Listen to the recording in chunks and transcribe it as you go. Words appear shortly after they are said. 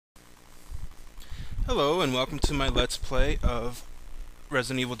Hello and welcome to my Let's Play of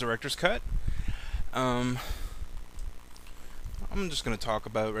Resident Evil Director's Cut. I'm just going to talk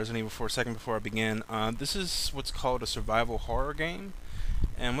about Resident Evil for a second before I begin. This is what's called a survival horror game,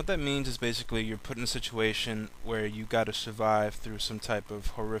 and what that means is basically you're put in a situation where you got to survive through some type of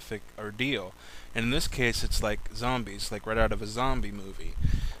horrific ordeal. And in this case it's like zombies, like right out of a zombie movie.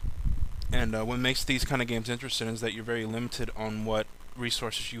 And what makes these kind of games interesting is that you're very limited on what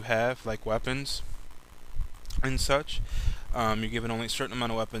resources you have, like weapons and such. You're given only a certain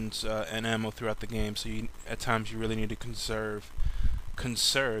amount of weapons and ammo throughout the game, so at times you really need to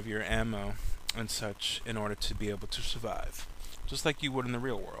conserve your ammo and such in order to be able to survive. Just like you would in the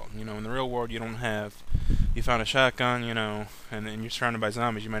real world. You know, in the real world you found a shotgun, and then you're surrounded by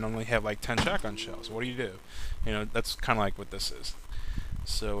zombies, you might only have like 10 shotgun shells. What do? You know, that's kind of like what this is.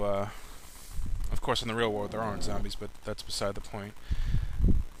 So, of course in the real world there aren't zombies, but that's beside the point.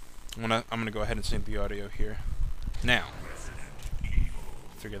 I'm gonna go ahead and sync the audio here. Now,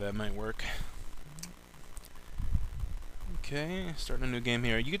 figure that might work. Okay, starting a new game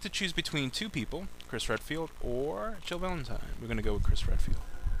here. You get to choose between two people, Chris Redfield or Jill Valentine. We're gonna go with Chris Redfield.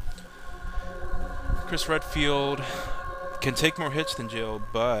 Chris Redfield can take more hits than Jill,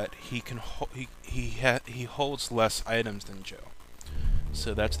 but he holds less items than Jill.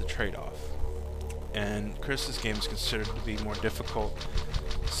 So that's the trade-off. And Chris's game is considered to be more difficult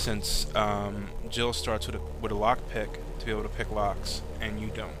since Jill starts with a lock pick to be able to pick locks, and you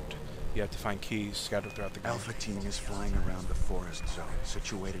don't. You have to find keys scattered throughout the game. Alpha Team is flying around the forest zone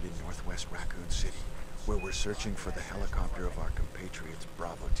situated in northwest Raccoon City, where we're searching for the helicopter of our compatriots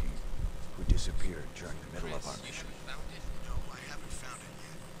Bravo Team, who disappeared during the middle of our mission. No, I haven't found it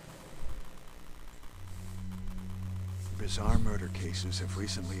yet. Bizarre murder cases have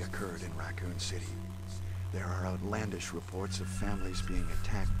recently occurred in Raccoon City. There are outlandish reports of families being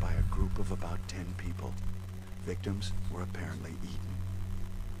attacked by a group of about 10 people. Victims were apparently eaten.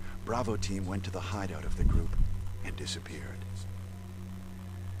 Bravo Team went to the hideout of the group and disappeared.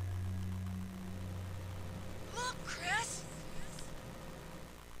 Look, Chris!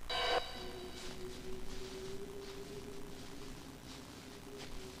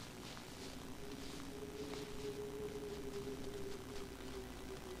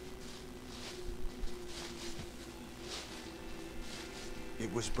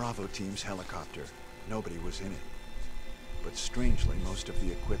 It was Bravo Team's helicopter. Nobody was in it. But strangely, most of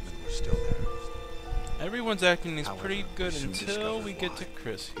the equipment was still there. Everyone's acting is However, pretty good we soon until we get discovered to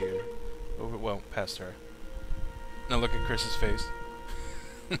Chris here. Well, past her. Now look at Chris's face.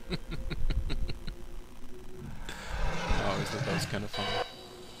 I always thought that was kind of funny.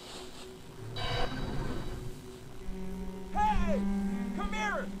 Hey! Come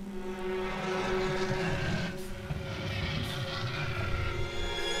here!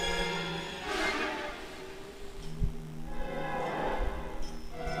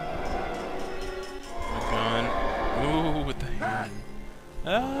 Ooh, with the hand.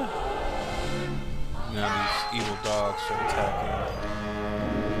 Ah! Now these evil dogs start attacking.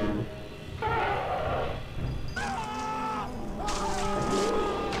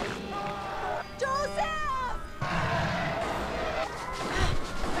 Joseph!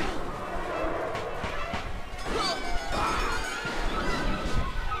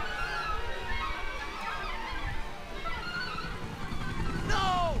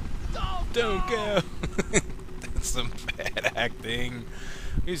 No! Don't go! That's some bad acting.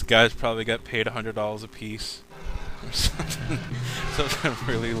 These guys probably got paid $100 a piece. Or something, something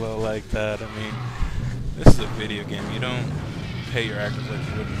really low like that. I mean, this is a video game. You don't pay your actors like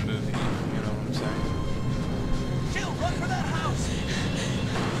you would in a movie. You know what I'm saying? Jill, run for that house!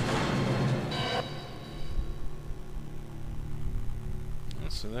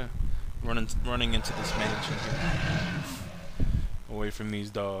 So they're running into this mansion here. Away from these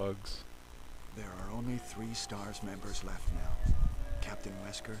dogs. There are only 3 STARS members left now. Captain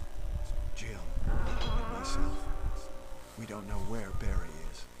Wesker, Jill, and myself. We don't know where Barry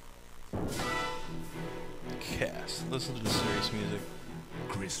is. Cast. Listen to the serious music.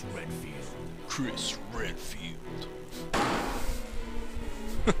 Chris Redfield. Chris Redfield.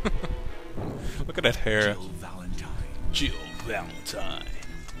 Look at that hair. Jill Valentine. Jill Valentine.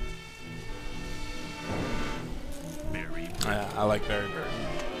 Barry. I like Barry Burton.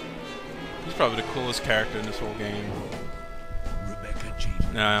 He's probably the coolest character in this whole game. Rebecca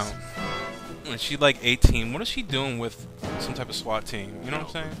Jenkins. Now, when she's like 18, what is she doing with some type of SWAT team? You know what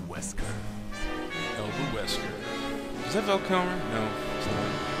I'm saying? Wesker. Elba Wesker. Is that Val Kilmer? No, it's not.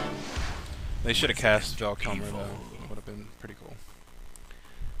 They should have cast Val Kilmer though. It would have been pretty cool.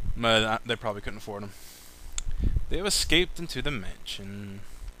 But they probably couldn't afford him. They have escaped into the mansion.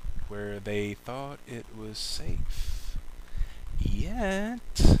 where they thought it was safe.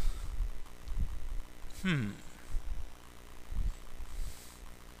 Yet...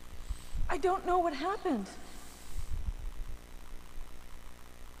 I don't know what happened.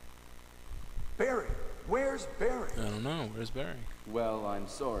 Barry! Where's Barry? I don't know. Where's Barry? Well, I'm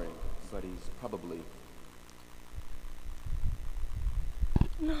sorry, but he's probably...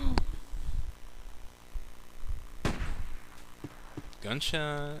 No.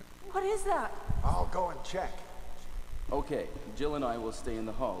 Gunshot. What is that? I'll go and check. Okay, Jill and I will stay in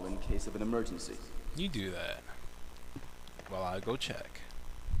the hall in case of an emergency. You do that. While I go check.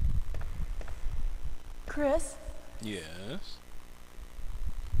 Chris, Yes.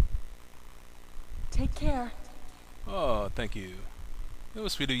 take care. Oh, thank you. It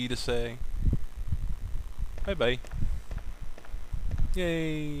was sweet of you to say. Bye-bye.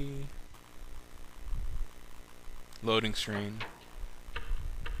 Yay. Loading screen.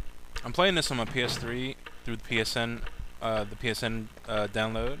 I'm playing this on my PS3 through the PSN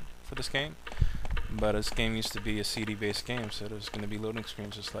download for this game. But this game used to be a CD-based game, so there's going to be loading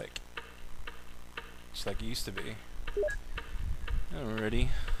screens just like it used to be. Alrighty.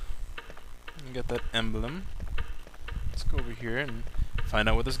 We got that emblem. Let's go over here and find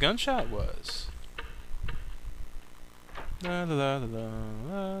out what this gunshot was. La la la la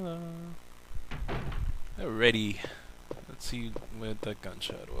la la. Alrighty. Let's see what that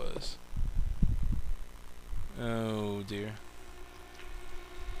gunshot was. Oh dear.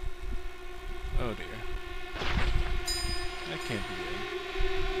 Oh dear. That can't be good.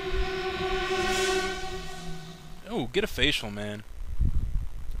 Oh, get a facial, man.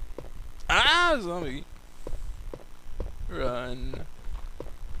 Ah, zombie. Run.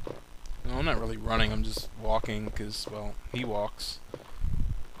 No, I'm not really running, I'm just walking, because, well, he walks.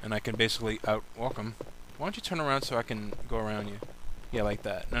 And I can basically outwalk him. Why don't you turn around so I can go around you? Yeah, like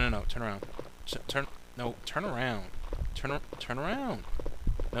that. No, turn around. Turn around. Turn around.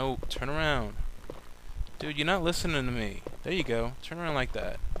 No, turn around. Dude, you're not listening to me. There you go. Turn around like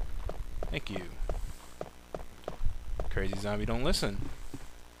that. Thank you. Crazy zombie, don't listen.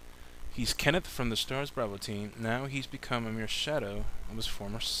 He's Kenneth from the Stars Bravo team. Now he's become a mere shadow of his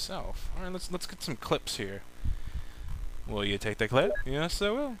former self. Alright, let's get some clips here. Will you take the clip? Yes, I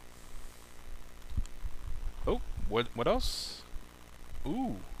will. Oh, what else?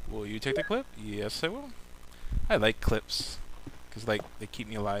 Ooh, will you take the clip? Yes, I will. I like clips, because, like, they keep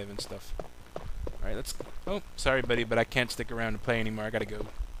me alive and stuff. Alright, let's... Oh, sorry, buddy, but I can't stick around and play anymore. I gotta go.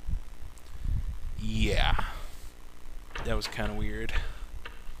 Yeah. That was kind of weird.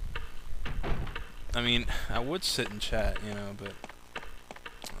 I mean, I would sit and chat, you know, but...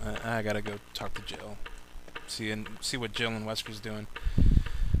 I gotta go talk to Jill. See what Jill and Wesker's doing.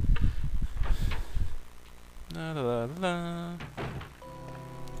 La la la la.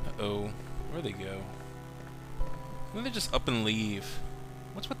 Uh-oh. Where'd they go? Why don't they just up and leave?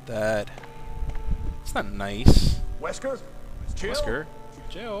 What's with that? It's not nice. Wesker? Jill? Wesker?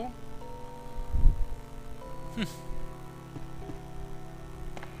 Jill?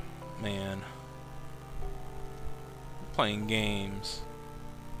 Man. We're playing games.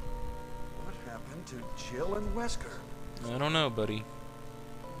 What happened to Jill and Wesker? I don't know, buddy.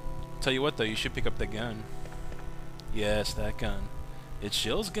 Tell you what, though, you should pick up the gun. Yes, that gun. It's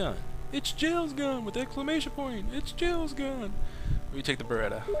Jill's gun. It's Jill's gun with exclamation point. It's Jill's gun. Will you take the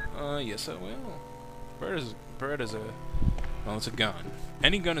Beretta? Yes, I will. Beretta's a... Well, it's a gun.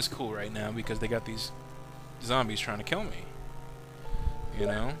 Any gun is cool right now because they got these zombies trying to kill me. You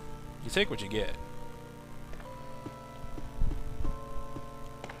know? You take what you get.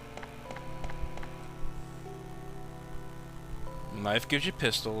 Life gives you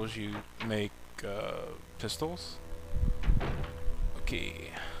pistols, you make pistols.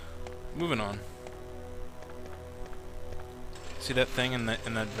 Okay. Moving on. See that thing in that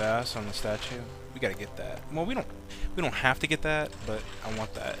vase on the statue? We gotta get that. Well, we don't have to get that, but I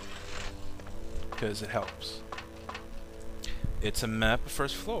want that because it helps. It's a map of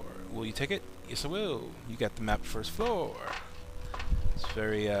first floor. Will you take it? Yes, I will. You got the map of first floor. It's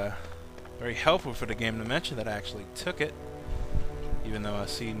very helpful for the game to mention that I actually took it, even though I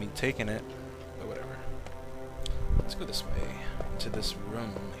see me taking it. But whatever. Let's go this way to this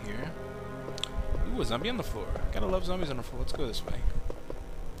room here. Ooh, a zombie on the floor. Gotta love zombies on the floor. Let's go this way.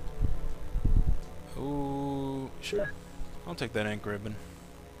 Ooh, sure. I'll take that ink ribbon.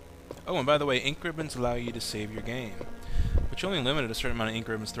 Oh, and by the way, ink ribbons allow you to save your game. But you're only limited a certain amount of ink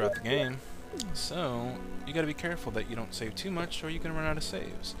ribbons throughout the game. So, you gotta be careful that you don't save too much or you're gonna run out of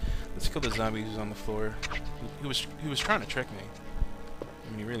saves. Let's kill the zombie who's on the floor. He was trying to trick me. I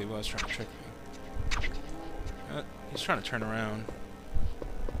mean, he really was trying to trick me. He's trying to turn around.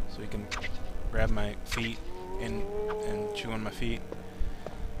 So so he can grab my feet and chew on my feet.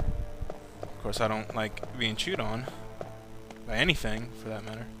 Of course, I don't like being chewed on by anything, for that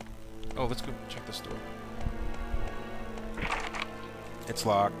matter. Oh, let's go check this door. It's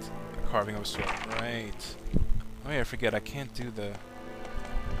locked. A carving of a sword. Right. Oh yeah, I forget. I can't do the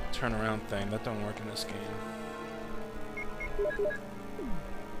turnaround thing. That don't work in this game.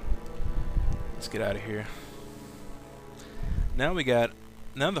 Let's get out of here. Now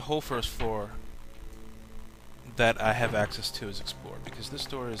the whole first floor that I have access to is explored, because this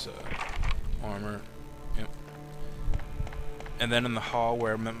door is armor. Yep. And then in the hall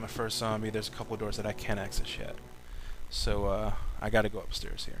where I met my first zombie, there's a couple of doors that I can't access yet. So I gotta go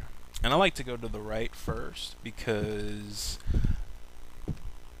upstairs here. And I like to go to the right first because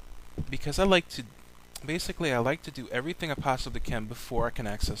I like to do everything I possibly can before I can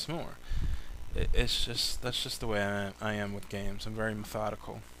access more. That's just the way I am with games. I'm very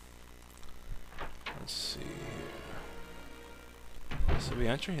methodical. Let's see here. So we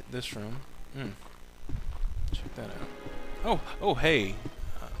enter this room. Check that out. Oh, hey.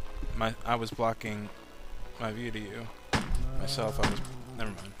 I was blocking my view to you. Myself,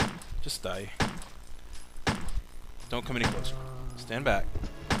 never mind. Just die. Don't come any closer. Stand back.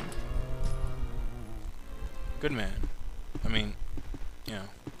 Good man. I mean, you know,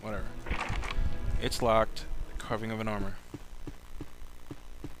 whatever. It's locked. Carving of an armor.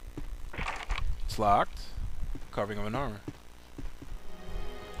 It's locked. Carving of an armor.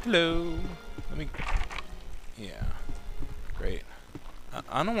 Hello. Let me... Yeah. Great.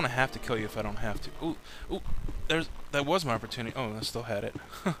 I don't want to have to kill you if I don't have to. Ooh. That was my opportunity. Oh, I still had it.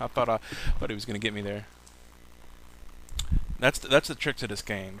 I thought he was gonna get me there. That's the trick to this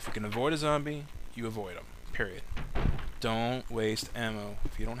game. If you can avoid a zombie, you avoid them. Period. Don't waste ammo.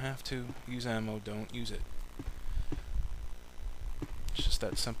 If you don't have to use ammo, don't use it. It's just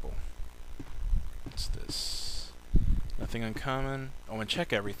that simple. What's this? Nothing uncommon. Oh, and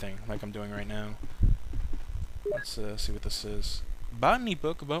check everything, like I'm doing right now. Let's see what this is. Botany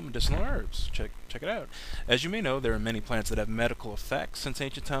book about medicinal herbs. Check it out. As you may know, there are many plants that have medical effects. Since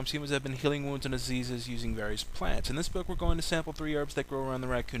ancient times, humans have been healing wounds and diseases using various plants. In this book, we're going to sample 3 herbs that grow around the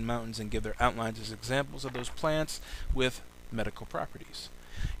Raccoon Mountains and give their outlines as examples of those plants with medical properties.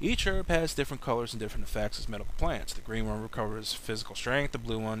 Each herb has different colors and different effects as medical plants. The green one recovers physical strength, the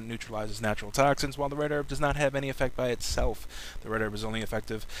blue one neutralizes natural toxins, while the red herb does not have any effect by itself. The red herb is only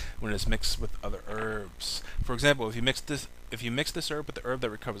effective when it is mixed with other herbs. For example, if you mix this herb with the herb that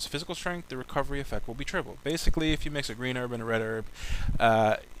recovers physical strength, the recovery effect will be tripled. Basically, if you mix a green herb and a red herb,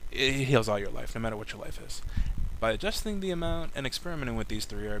 it heals all your life, no matter what your life is. By adjusting the amount and experimenting with these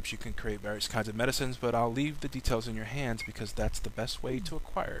 3 herbs, you can create various kinds of medicines, but I'll leave the details in your hands because that's the best way to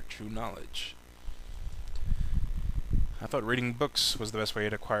acquire true knowledge. I thought reading books was the best way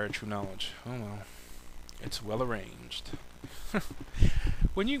to acquire true knowledge. Oh well. It's well arranged.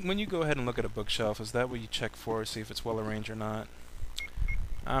 When you go ahead and look at a bookshelf, is that what you check for, see if it's well arranged or not?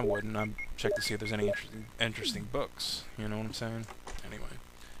 I wouldn't. I'd check to see if there's any interesting books. You know what I'm saying? Anyway,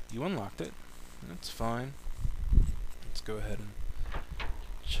 you unlocked it. That's fine. Let's go ahead and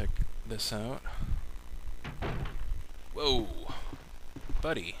check this out. Whoa,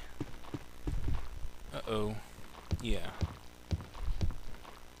 buddy. Uh-oh. Yeah.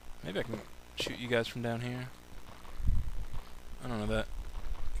 Maybe I can shoot you guys from down here. I don't know, that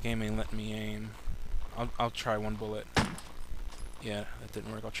game ain't letting me aim. I'll try one bullet. Yeah, that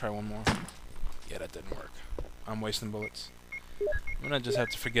didn't work. I'll try one more. Yeah, that didn't work. I'm wasting bullets. I'm gonna just have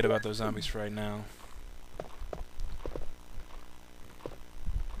to forget about those zombies for right now.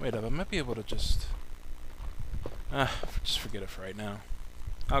 Wait up, I might be able to just forget it for right now.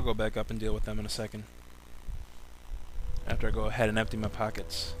 I'll go back up and deal with them in a second. After I go ahead and empty my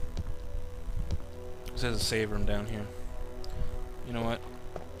pockets. There's a save room down here. You know what?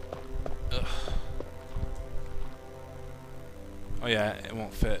 Ugh. Oh yeah, it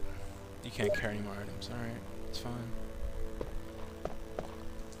won't fit. You can't carry any more items. Alright, it's fine.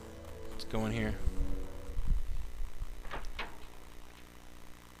 Let's go in here.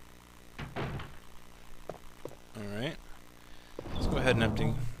 Alright. Let's go ahead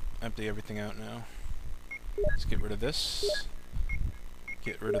and empty everything out now. Let's get rid of this.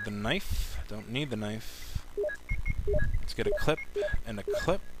 Get rid of the knife. Don't need the knife. Let's get a clip and a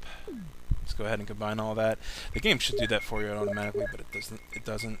clip. Let's go ahead and combine all that. The game should do that for you automatically, but it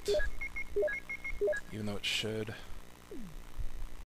doesn't. Even though it should.